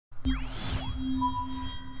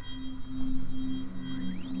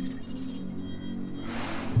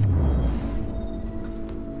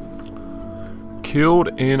Killed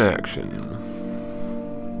in action.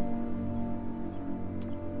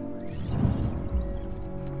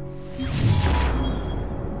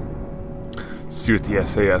 See what the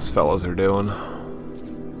SAS fellows are doing.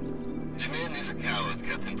 The man is a coward,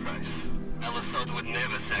 Captain Price. Al-Assad would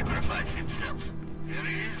never sacrifice himself. There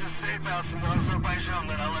is a safe house in Azerbaijan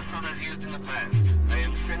that Al-Assad has used in the past. I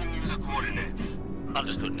am sending you the coordinates.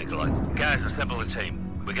 Understood, Nikolai. Guys, assemble the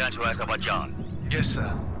team. We're going to Azerbaijan. Yes,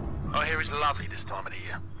 sir. I hear it's lovely this time of the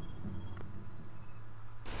year.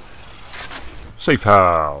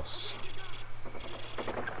 Safehouse.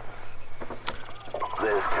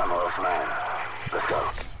 There's Kamal's man. Let's go.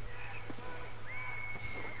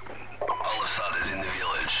 Al-Assad is in the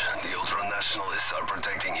village. The ultra-nationalists are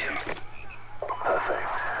protecting him. Perfect.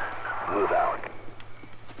 Move out.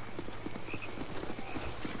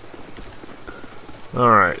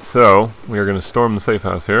 Alright, so we are going to storm the safe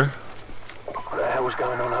house here. What the hell was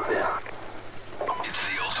going on up there? It's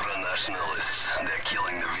the ultra-nationalists. They're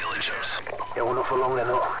killing the villagers. Yeah, well, not for long, they're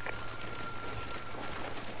not.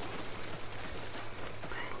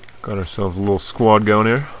 Got ourselves a little squad going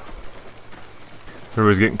here.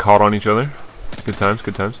 Everybody's getting caught on each other. Good times,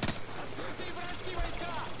 good times.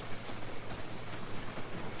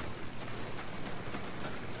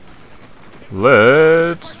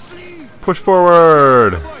 Let's push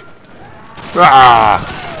forward. Ah!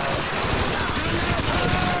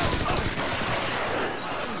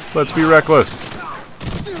 Let's be reckless.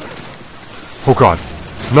 Oh god,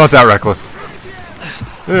 not that reckless.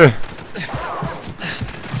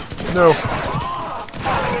 No.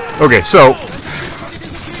 Okay, so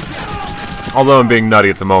although I'm being nutty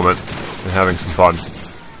at the moment and having some fun,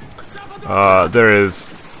 there is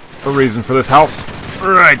a reason for this house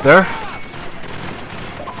right there.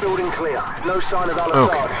 Building clear. No sign of Al-Assad.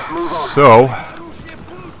 Okay, Move on. so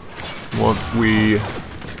once we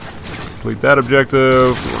complete that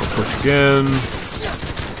objective, we want to push again.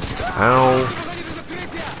 Ow.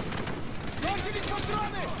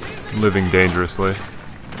 Living dangerously. So,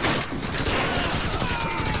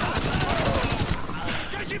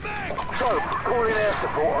 calling air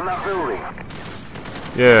support on that building.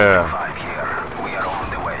 Yeah. 5 here. We are on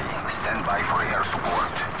the way. Stand by for air support.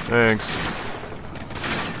 Thanks.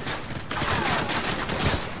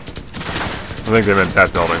 I think they meant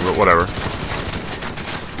that building, but whatever.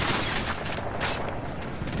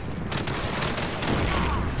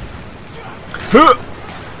 Huh!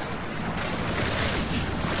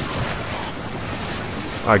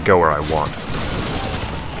 I go where I want.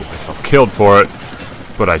 Get myself killed for it,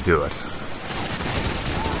 but I do it.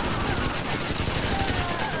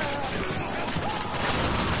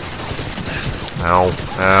 Ow.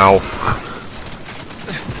 Ow.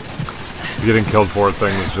 Getting killed for a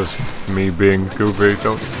thing is just me being goofy.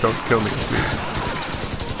 Don't kill me, please.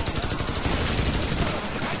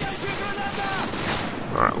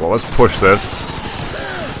 Alright, well, let's push this.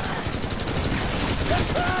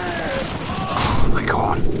 Oh my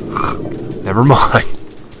god. Never mind.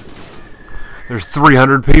 There's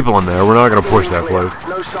 300 people in there. We're not gonna push that place.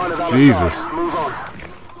 Jesus.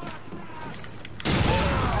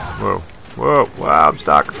 Whoa. Whoa. Wow, I'm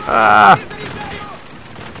stuck. Ah!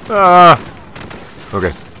 Ah!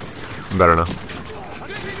 Okay. I'm better now.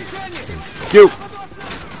 Thank you!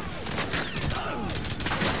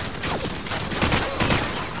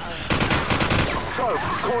 So,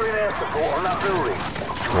 calling air support on that building.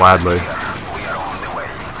 Gladly. We are on the way.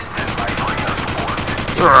 Stand by for air support.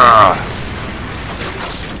 Ah!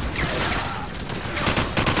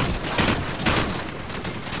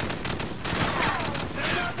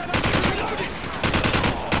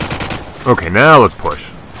 Okay, now let's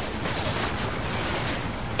push.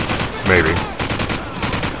 Maybe.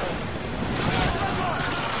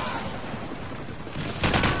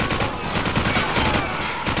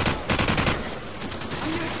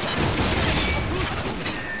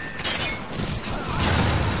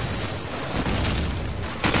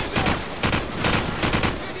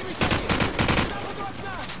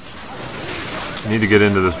 I need to get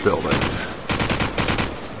into this building.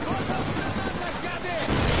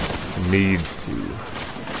 Needs to.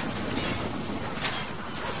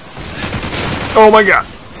 Oh my god!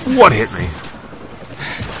 What hit me? This is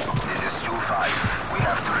 2-5. We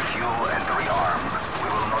have to refuel and rearm. We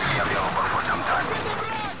will not be available for some time.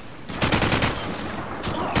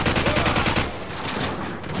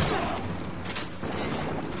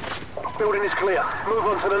 Building is clear. Move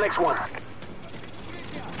on to the next one.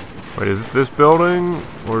 Wait, is it this building?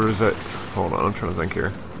 Or is it... Hold on, I'm trying to think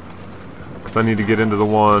here. Because I need to get into the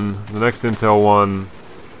one... The next intel one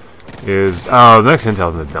is... Oh, the next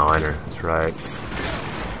intel's in the diner. That's right.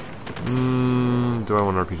 Do I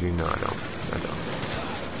want an RPG? No, I don't. I don't.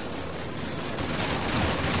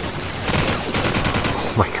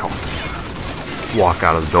 walk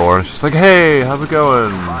out of the door and it's just like, hey, how's it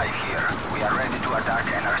going? 5 here. We are ready to attack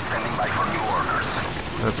and are standing by for new orders.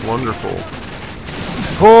 That's wonderful.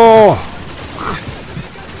 Oh!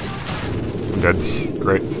 I'm dead.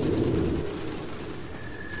 Great.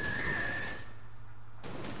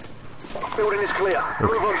 Building is clear.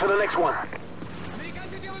 Move on to the next one.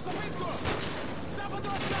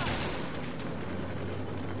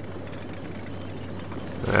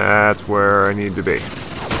 That's where I need to be.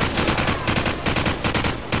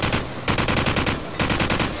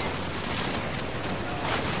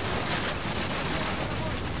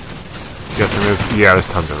 Guessing there's... yeah, there's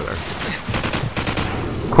tons over there.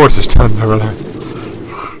 Of course there's tons over there. I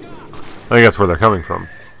think that's where they're coming from.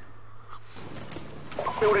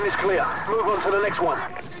 Building is clear. Move on to the next one.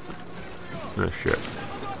 Oh, shit.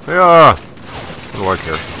 Yeah! What do I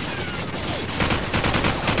care?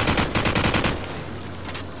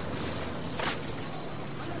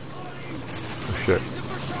 Oh, shit.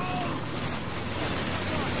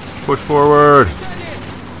 Push forward!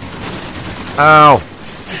 Ow!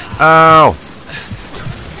 Ow!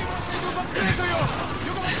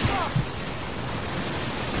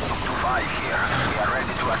 5 here. We are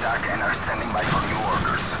ready to attack and are standing by for new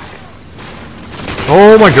orders.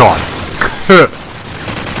 Oh my god!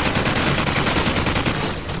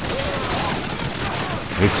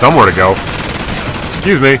 Need somewhere to go.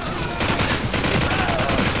 Excuse me.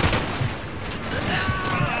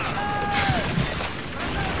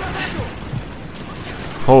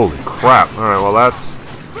 Holy crap. Alright, well that's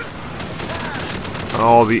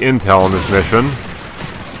all the intel in this mission.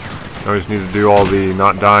 I just need to do all the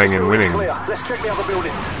not dying and winning. Clear. Let's check the other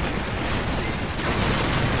building.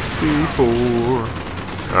 C4.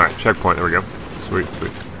 Alright, checkpoint. There we go. Sweet,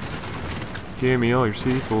 sweet. Give me all your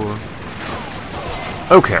C4.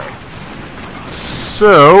 Okay.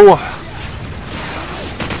 So...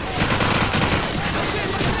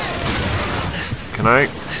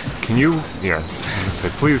 Can you... yeah. I was gonna say,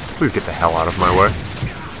 please get the hell out of my way.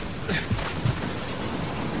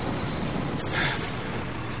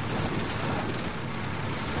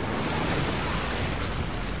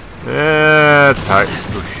 That's how...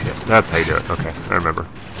 oh shit. That's how you do it. Okay, I remember.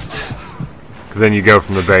 Because then you go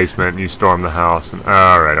from the basement and you storm the house. And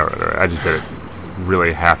alright. I just did it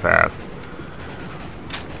really half-assed.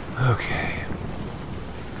 Okay.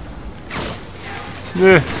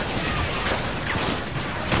 Eh.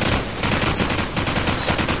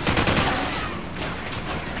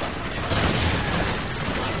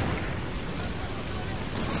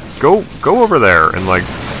 Go over there and like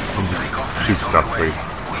shoot stuff, please.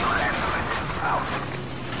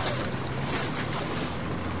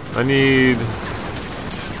 I need...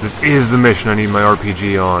 this is the mission I need my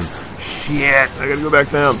RPG on. Shit, I gotta go back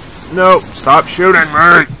down. No, stop shooting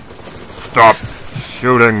me! Stop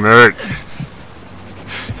shooting me!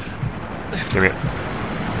 Give me it.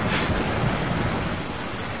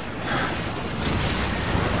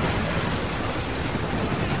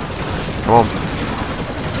 Come on.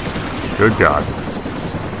 Good God.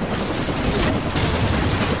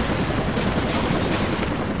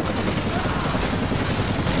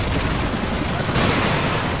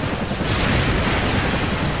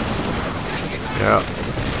 Yeah.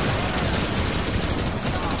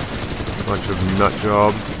 Bunch of nut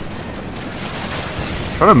jobs.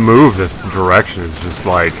 Trying to move this direction is just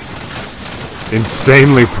like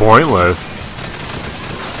insanely pointless.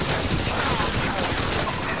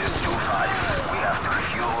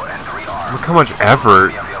 Look how much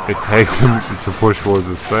effort it takes him to push towards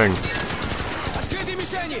this thing.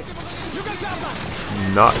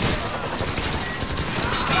 Not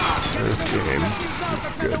this game.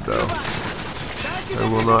 It's good though. I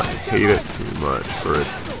will not hate it too much for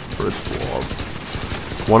its flaws.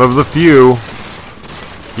 One of the few.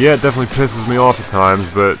 Yeah, it definitely pisses me off at times,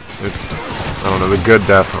 but it's, I don't know, the good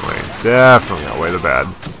definitely outweigh the bad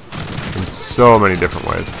in so many different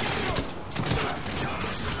ways.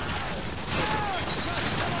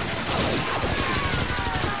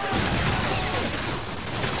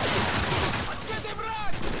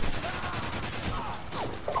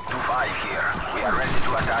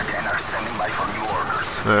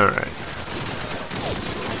 Alright.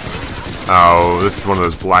 Oh, this is one of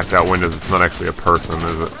those blacked out windows. It's not actually a person,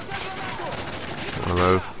 is it? One of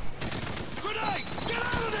those.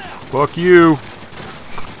 Fuck you!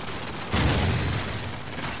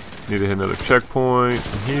 Need to hit another checkpoint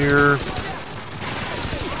here.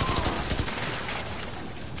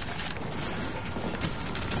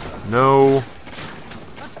 No.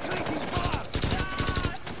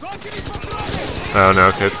 Oh no,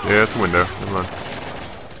 okay, yeah, it's a window. Never mind.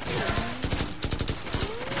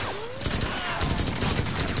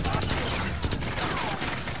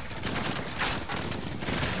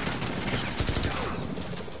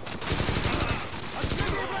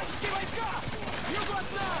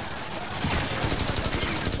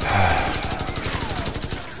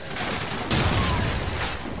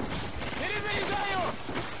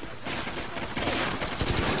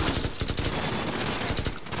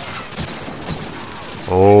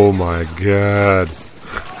 Oh my god.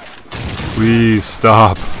 Please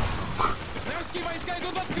stop.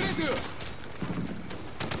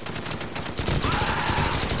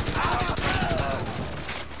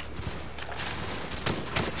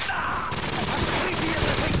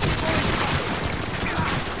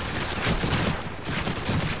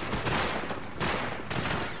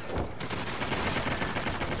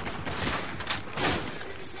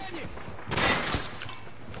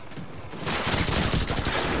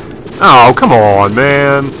 Oh, come on,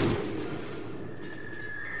 man.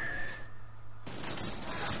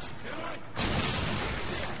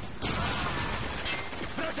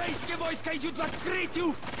 Rosyjskie wojska idą w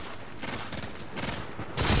odkryciu!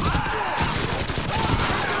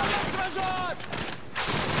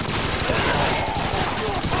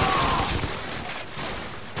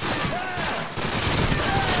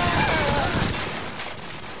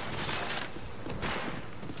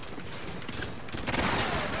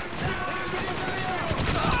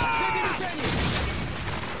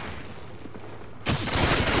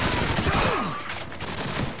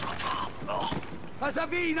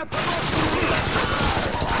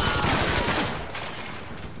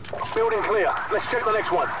 Building clear. Let's check the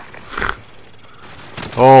next one.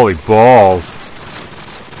 Holy balls.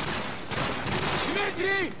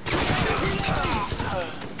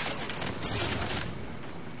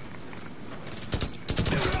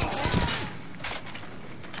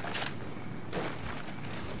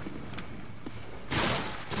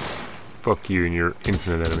 Fuck you and your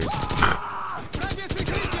infinite enemies.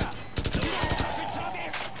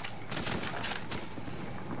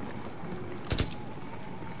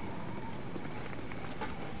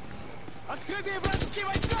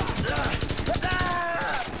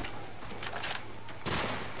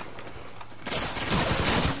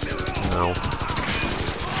 No.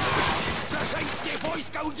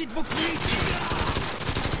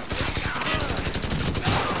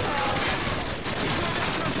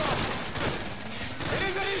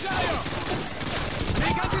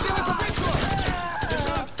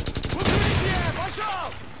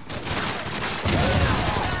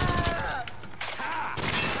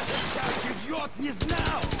 Не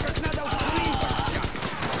знал, как надо укрыться.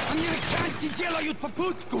 Американцы делают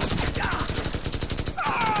попытку.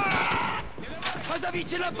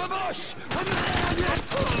 Позовите на помощь!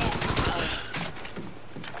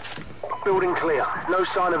 Building clear. No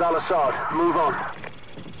sign of Al-Assad. Move on.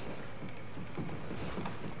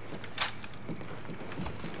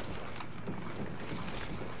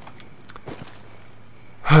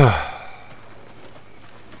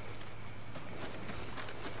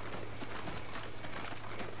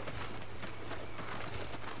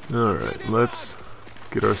 Alright, let's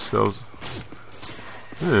get ourselves...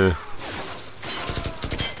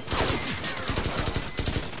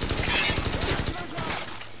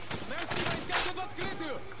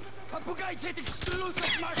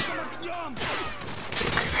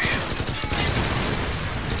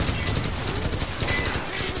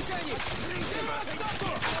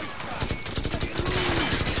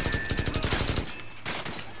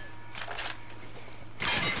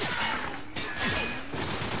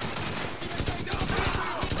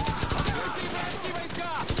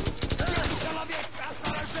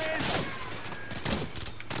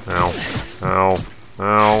 Ow. Ow.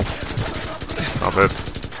 Ow. Stop it.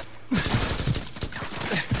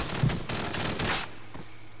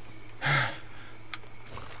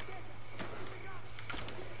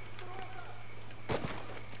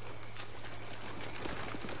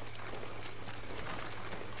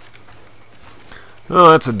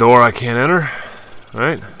 Oh, that's a door I can't enter.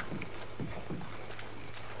 Right?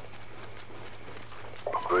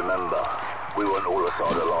 Remember, we want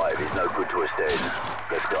Al-Assad alive. He's no good to us dead.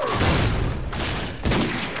 Let's go.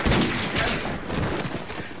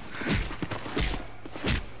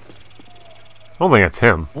 I don't think that's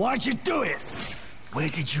him. Why'd you do it? Where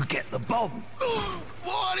did you get the bomb?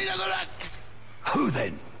 Who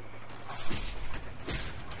then?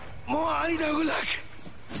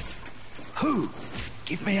 Who?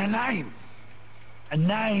 Give me a name. A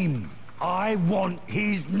name. I want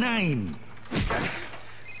his name.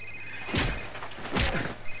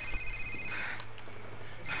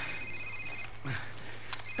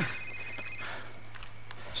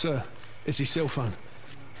 Sir, it's his cell phone.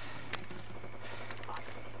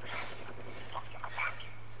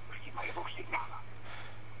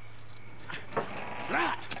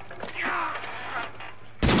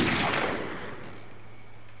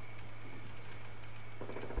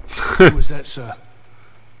 Who was that, sir?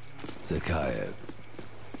 Zakayev.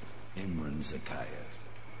 Imran Zakayev.